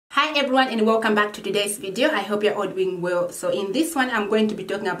Hi everyone and welcome back to today's video. I hope you're all doing well. So in this one I'm going to be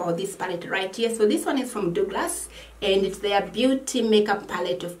talking about this palette right here. So this one is from Douglas and it's their beauty makeup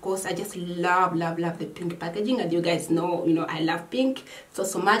palette. Of course, I just love the pink packaging, and you guys know, I love pink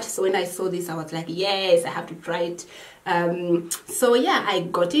so much. So when I saw this I was like, yes, I have to try it. So yeah, I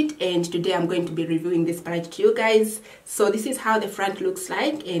got it, and today I'm going to be reviewing this palette to you guys. So this is how the front looks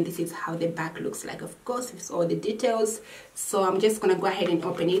like, and this is how the back looks like, of course, with all the details. So I'm just gonna go ahead and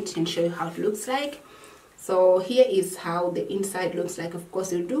open it and show you how it looks like. So here is how the inside looks like. Of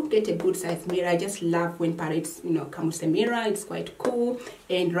course, you do get a good size mirror. I just love when palettes come with a mirror. It's quite cool.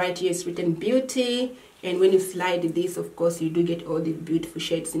 And right here is written beauty, and when you slide this, of course, you do get all the beautiful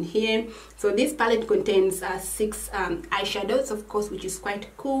shades in here. So this palette contains 6 eyeshadows, of course, which is quite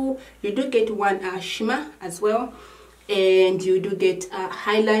cool. You do get one shimmer as well, and you do get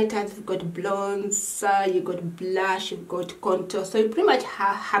highlighters. You've got bronzer, you got blush, you've got contour. So you pretty much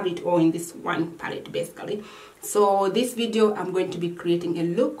have it all in this one palette basically. So this video I'm going to be creating a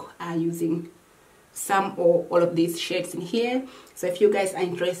look using some or all of these shades in here. So if you guys are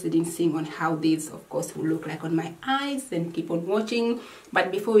interested in seeing on how these, of course, will look like on my eyes, then keep on watching. But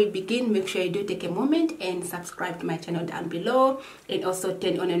before we begin, make sure you do take a moment and subscribe to my channel down below, and also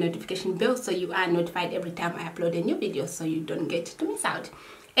turn on a notification bell so you are notified every time I upload a new video, so you don't get to miss out.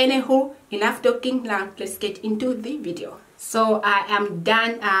 Anywho, enough talking, now let's get into the video. So I am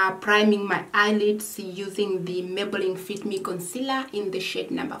done priming my eyelids using the Maybelline Fit Me concealer in the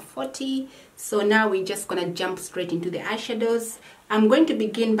shade number 40. So now we're just gonna jump straight into the eyeshadows. I'm going to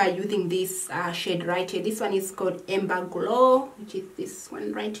begin by using this shade right here. This one is called Amber Glow, which is this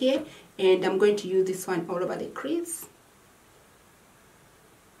one right here, and I'm going to use this one all over the crease.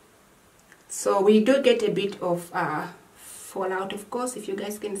 So we do get a bit of fallout, of course, if you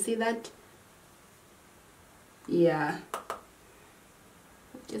guys can see that. Yeah,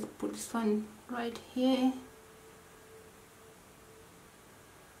 just put this one right here.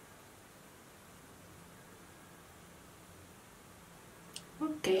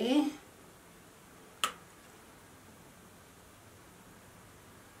 Okay,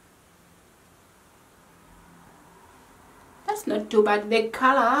 that's not too bad. The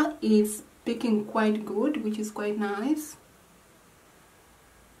color is picking quite good, which is quite nice.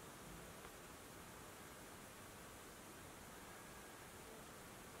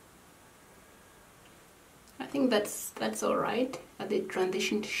 I think that's all right. At the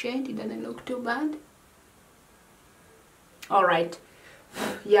transition shade, it doesn't look too bad. All right.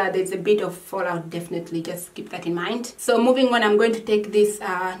 Yeah, there's a bit of fallout, definitely, just keep that in mind. So moving on, I'm going to take this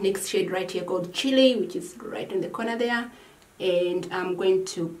next shade right here called Chili, which is right in the corner there, and I'm going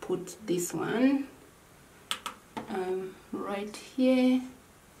to put this one right here.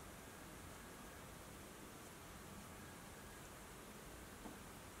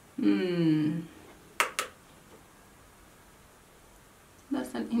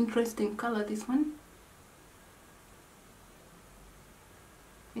 That's an interesting color, this one.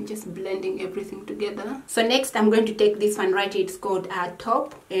 And just blending everything together. So next I'm going to take this one right here. It's called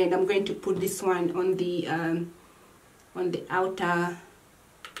Top, and I'm going to put this one on the outer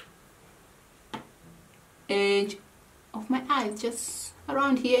edge of my eyes, just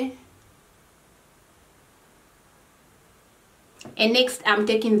around here. And next I'm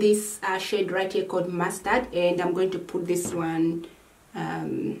taking this shade right here called Mustard, and I'm going to put this one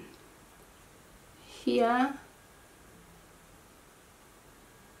here.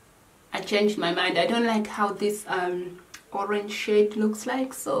 I changed my mind. I don't like how this orange shade looks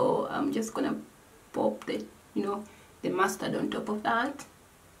like, so I'm just gonna pop the the mustard on top of that.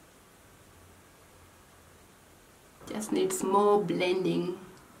 Just needs more blending.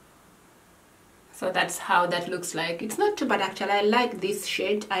 So that's how that looks like. It's not too bad actually. I like this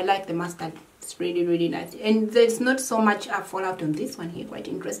shade. I like the mustard. It's really nice, and there's not so much fallout on this one here. Quite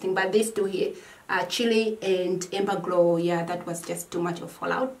interesting. But these two here, Chili and Amber Glow, yeah, that was just too much of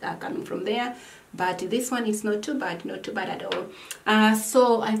fallout coming from there. But this one is not too bad, not too bad at all.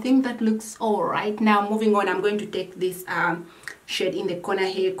 So I think that looks all right. Now moving on, I'm going to take this shade in the corner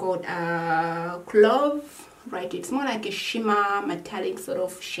here called Clove. Right, it's more like a shimmer metallic sort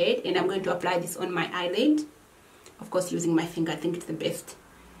of shade, and I'm going to apply this on my eyelid, of course using my finger. I think it's the best.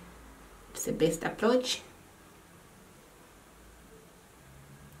 It's the best approach.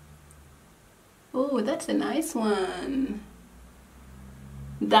 Oh, that's a nice one.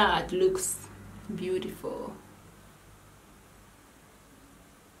 That looks beautiful.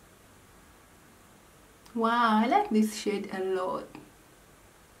 Wow, I like this shade a lot.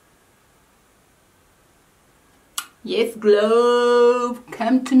 Yes, Globe,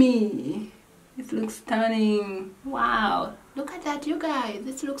 come to me. This looks stunning. Wow, Look at that, you guys.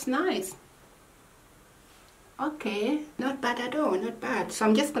 This looks nice. Okay, not bad at all, not bad. So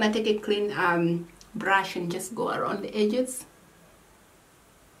I'm just gonna take a clean brush and just go around the edges.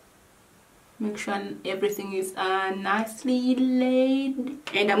 Make sure everything is nicely laid.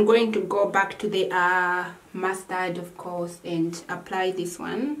 And I'm going to go back to the mustard, of course, and apply this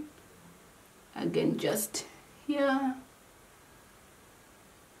one. Again, just here.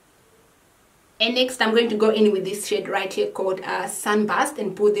 And next I'm going to go in with this shade right here called Sunburst,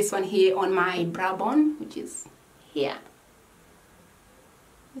 and put this one here on my brow bone, which is here.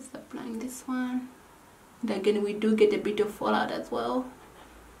 Just applying this one. And again, we do get a bit of fallout as well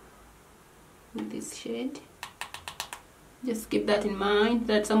with this shade. Just keep that in mind,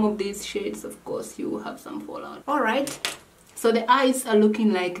 that some of these shades, of course, you will have some fallout. All right, so the eyes are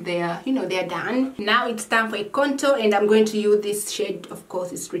looking like they're, you know, they're done. Now it's time for a contour, and I'm going to use this shade, of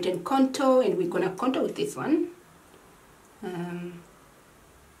course, it's written contour, and we're gonna contour with this one.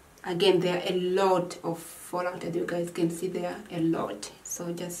 Again, there are a lot of fallout, as you guys can see, there are a lot.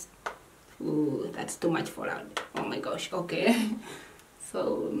 So just, ooh, that's too much fallout. Oh my gosh. Okay.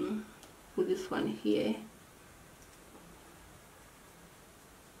 So put this one here.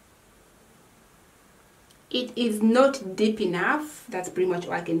 It is not deep enough. That's pretty much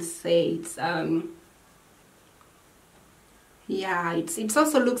what I can say. It's yeah, it's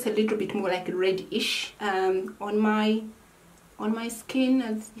also looks a little bit more like reddish on my skin,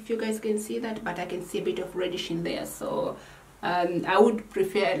 as if you guys can see that, but I can see a bit of reddish in there. So I would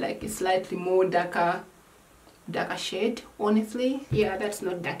prefer like a slightly more darker shade, honestly. Yeah, that's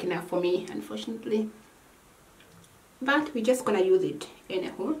not dark enough for me, unfortunately, but we're just gonna use it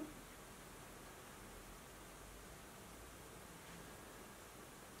anyhow.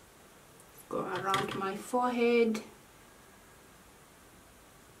 Go around my forehead.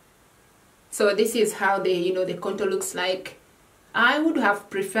 So this is how the, you know, the contour looks like. I would have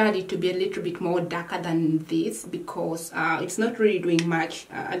preferred it to be a little bit more darker than this, because it's not really doing much,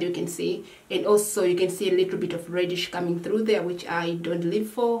 as you can see. And also you can see a little bit of reddish coming through there, which I don't live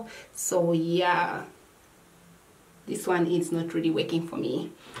for. So yeah, this one is not really working for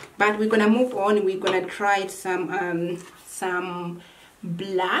me. But we're gonna move on. We're gonna try some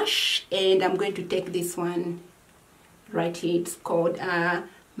blush, and I'm going to take this one right here. It's called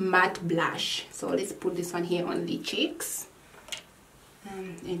matte blush. So let's put this one here on the cheeks.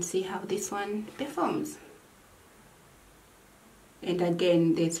 And see how this one performs. And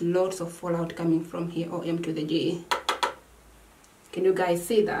again, there's lots of fallout coming from here, OM to the G. Can you guys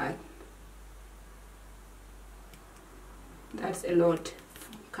see that? That's a lot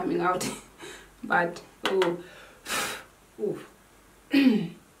coming out. But oh, oh.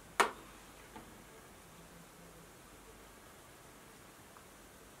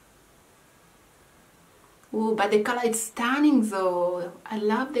 Oh, but the color is stunning though. I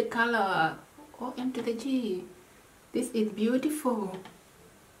love the color. OM to the G. This is beautiful.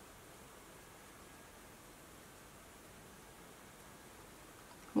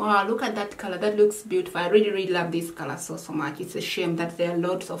 Wow, look at that color. That looks beautiful. I really love this color so much. It's a shame that there are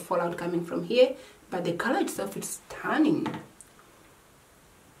lots of fallout coming from here, but the color itself is stunning.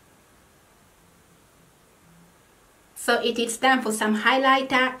 So it is time for some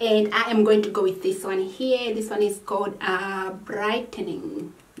highlighter, and I am going to go with this one here. This one is called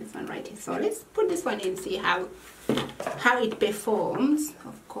Brightening. This one right here. So let's put this one in, see how it performs,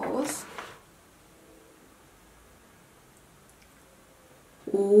 of course.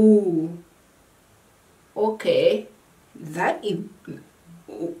 Ooh. Okay. That is...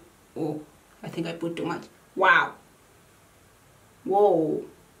 Oh, I think I put too much. Wow. Whoa.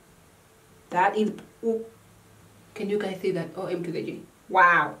 That is... Ooh. Can you guys see that? OM to the G.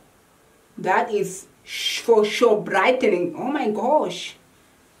 Wow. That is for sure brightening. Oh my gosh.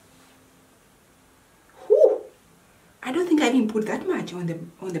 Whew. I don't think I even put that much on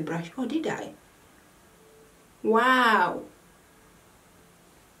the brush. Oh, did I? Wow.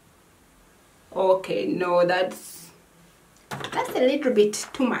 Okay, no, that's a little bit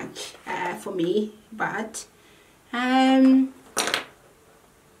too much for me, but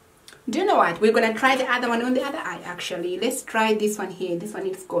do you know what? We're gonna try the other one on the other eye. Actually, let's try this one here. This one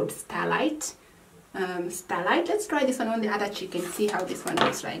is called Starlight. Starlight. Let's try this one on the other cheek and see how this one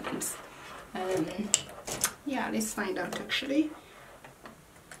looks like. It's yeah, let's find out. Actually,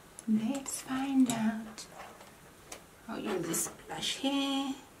 let's find out. I'll use this blush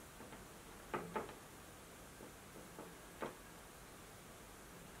here.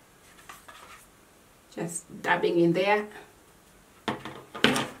 Just dabbing in there.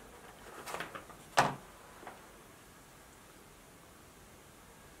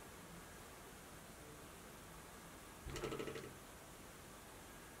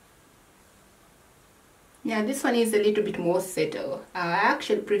 Yeah, this one is a little bit more settled. I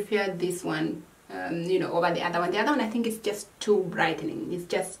actually prefer this one, you know, over the other one. The other one I think is just too brightening. It's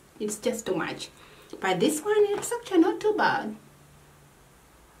just too much. But this one, it's actually not too bad.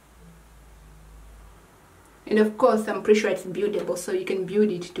 And of course, I'm pretty sure it's buildable, so you can build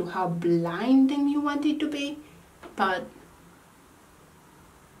it to how blinding you want it to be. But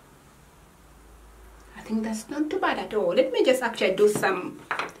I think that's not too bad at all. Let me just actually do some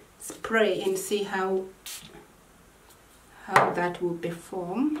spray and see how that will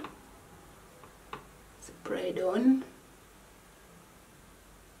perform. Spray it on.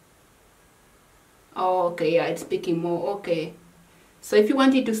 Oh, okay, yeah, it's picking more. Okay, so if you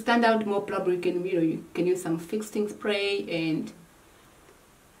want it to stand out more, probably you can use some fixing spray and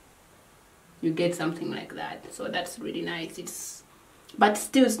you get something like that. So that's really nice. But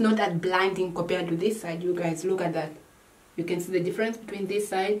still, it's not as blinding compared to this side. You guys, look at that. You can see the difference between this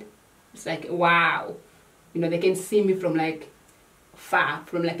side. It's like, wow, you know, they can see me from like far,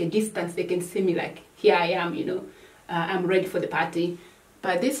 from like a distance. They can see me like, here I am, you know, I'm ready for the party.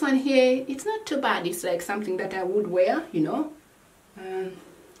 But this one here, it's not too bad. It's like something that I would wear, you know.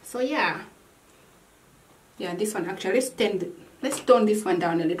 So yeah, this one actually, let's tone this one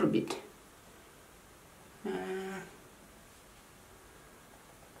down a little bit.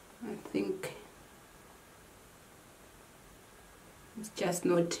 I think it's just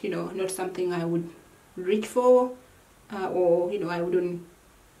not, you know, not something I would reach for, or, you know, I wouldn't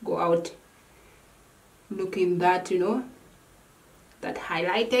go out looking that, you know, that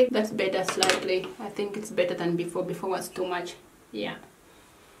highlighted. That's better slightly. I think it's better than before. Before was too much. Yeah.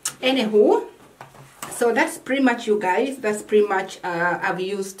 Anywho, so that's pretty much, you guys. That's pretty much I've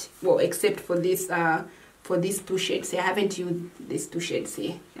used, well, except for this for these two shades here. I haven't used these two shades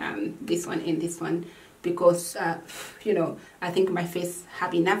here, this one and this one, because you know, I think my face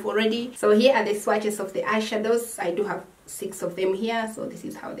have enough already. So here are the swatches of the eyeshadows. I do have 6 of them here, so this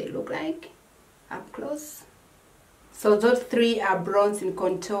is how they look like up close. So those 3 are bronze and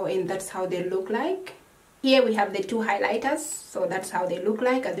contour, and that's how they look like. Here we have the 2 highlighters, so that's how they look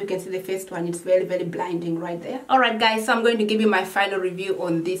like. As you can see, the first one is very, very blinding right there. Alright guys, so I'm going to give you my final review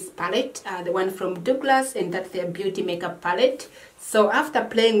on this palette, the one from Douglas, and that's their beauty makeup palette. So after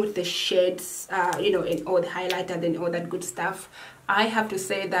playing with the shades, you know, and all the highlighters and all that good stuff, I have to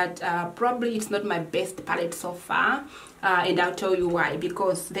say that probably it's not my best palette so far, and I'll tell you why.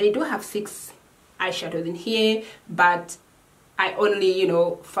 Because they do have 6 eyeshadows in here, but I only, you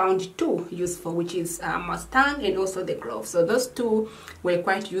know, found 2 useful, which is Mustang and also the Glove. So those 2 were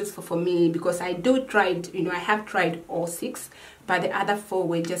quite useful for me, because I have tried all 6, but the other 4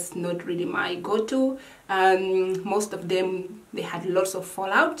 were just not really my go-to. Most of them, they had lots of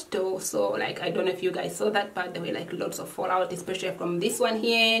fallout too. So like, I don't know if you guys saw that, but there were like lots of fallout, especially from this one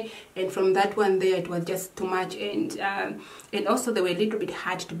here and from that one there. It was just too much, and also they were a little bit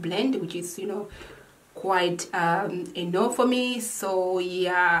hard to blend, which is, you know, quite a no for me. So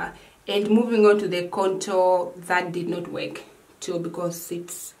yeah, and moving on to the contour, that did not work too,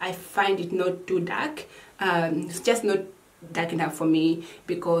 because I find it not too dark. It's just not dark enough for me,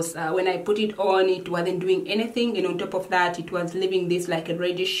 because when I put it on, it wasn't doing anything, and on top of that, it was leaving this like a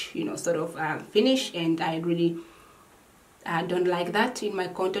reddish, you know, sort of finish, and I really don't like that in my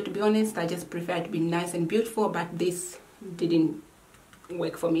contour, to be honest. I just prefer it to be nice and beautiful, but this didn't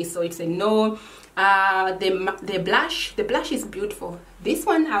work for me, so it's a no. The blush is beautiful. This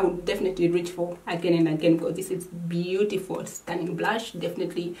one I would definitely reach for again and again, because this is beautiful, stunning blush.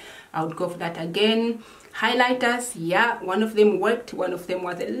 Definitely I would go for that again. Highlighters, yeah, one of them worked, one of them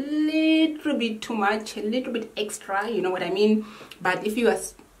was a little bit too much, a little bit extra, you know what I mean. But if you are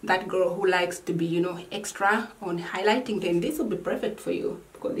that girl who likes to be, you know, extra on highlighting, then this will be perfect for you,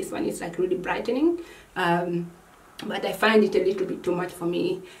 because this one is like really brightening. But I find it a little bit too much for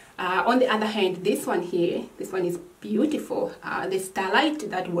me. On the other hand, this one here, this one is beautiful. The Starlight,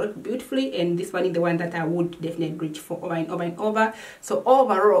 that worked beautifully, and this one is the one that I would definitely reach for over and over and over. So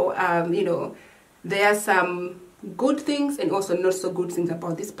overall, you know, there are some good things and also not so good things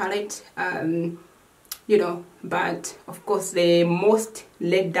about this palette, you know. But of course, the most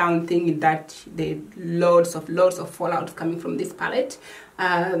let down thing is that the loads of fallout coming from this palette.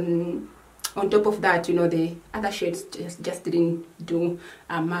 On top of that, you know, the other shades just didn't do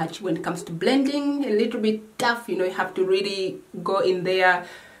much when it comes to blending. A little bit tough, you know, you have to really go in there.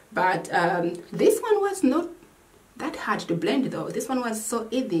 But this one was not that hard to blend though. This one was so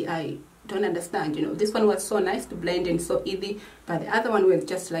easy. I don't understand, you know. This one was so nice to blend and so easy, but the other one was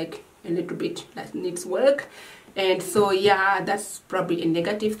just like a little bit that needs work. And so yeah, that's probably a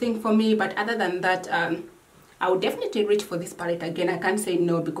negative thing for me. But other than that, I would definitely reach for this palette again. I can't say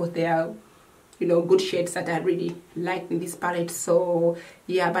no, because they are you know, good shades that I really like in this palette. So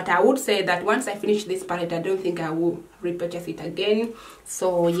yeah, but I would say that once I finish this palette, I don't think I will repurchase it again.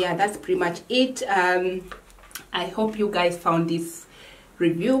 So yeah, that's pretty much it. I hope you guys found this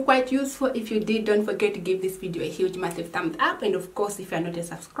review quite useful. If you did, don't forget to give this video a huge massive thumbs up, and of course, if you are not a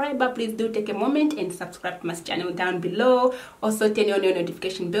subscriber, please do take a moment and subscribe to my channel down below. Also turn on your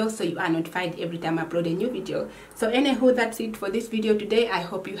notification bell so you are notified every time I upload a new video. So anywho, that's it for this video today. I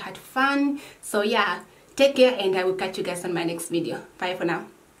hope you had fun. So yeah, take care, and I will catch you guys on my next video. Bye for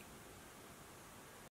now.